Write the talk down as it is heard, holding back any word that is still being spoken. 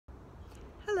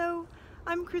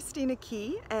I'm Christina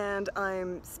Key, and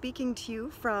I'm speaking to you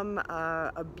from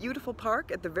a beautiful park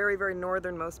at the very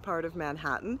northernmost part of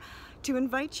Manhattan to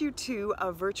invite you to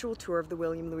a virtual tour of the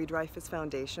William Louis-Dreyfus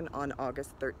Foundation on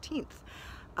August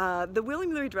 13th. The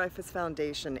William Louis-Dreyfus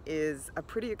Foundation is a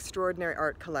pretty extraordinary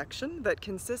art collection that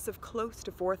consists of close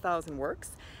to 4,000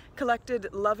 works, collected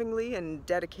lovingly and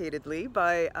dedicatedly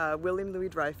by William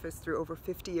Louis-Dreyfus through over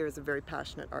 50 years of very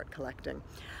passionate art collecting.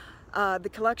 The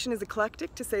collection is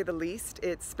eclectic, to say the least.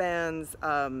 It spans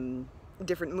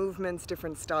different movements,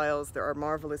 different styles. There are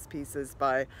marvelous pieces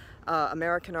by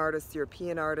American artists,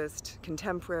 European artists,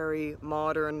 contemporary,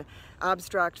 modern,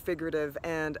 abstract, figurative,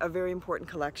 and a very important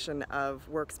collection of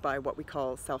works by what we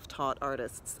call self-taught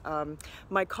artists.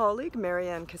 My colleague,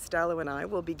 Marianne Costello, and I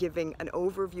will be giving an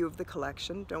overview of the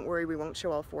collection. Don't worry, we won't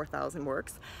show all 4,000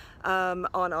 works on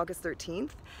August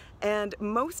 13th. And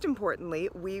most importantly,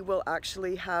 we will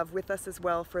actually have with us as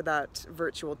well for that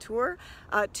virtual tour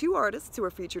two artists who are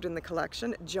featured in the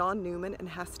collection. John Newman and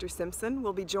Hester Simpson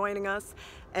will be joining us,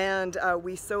 and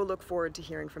we so look forward to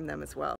hearing from them as well.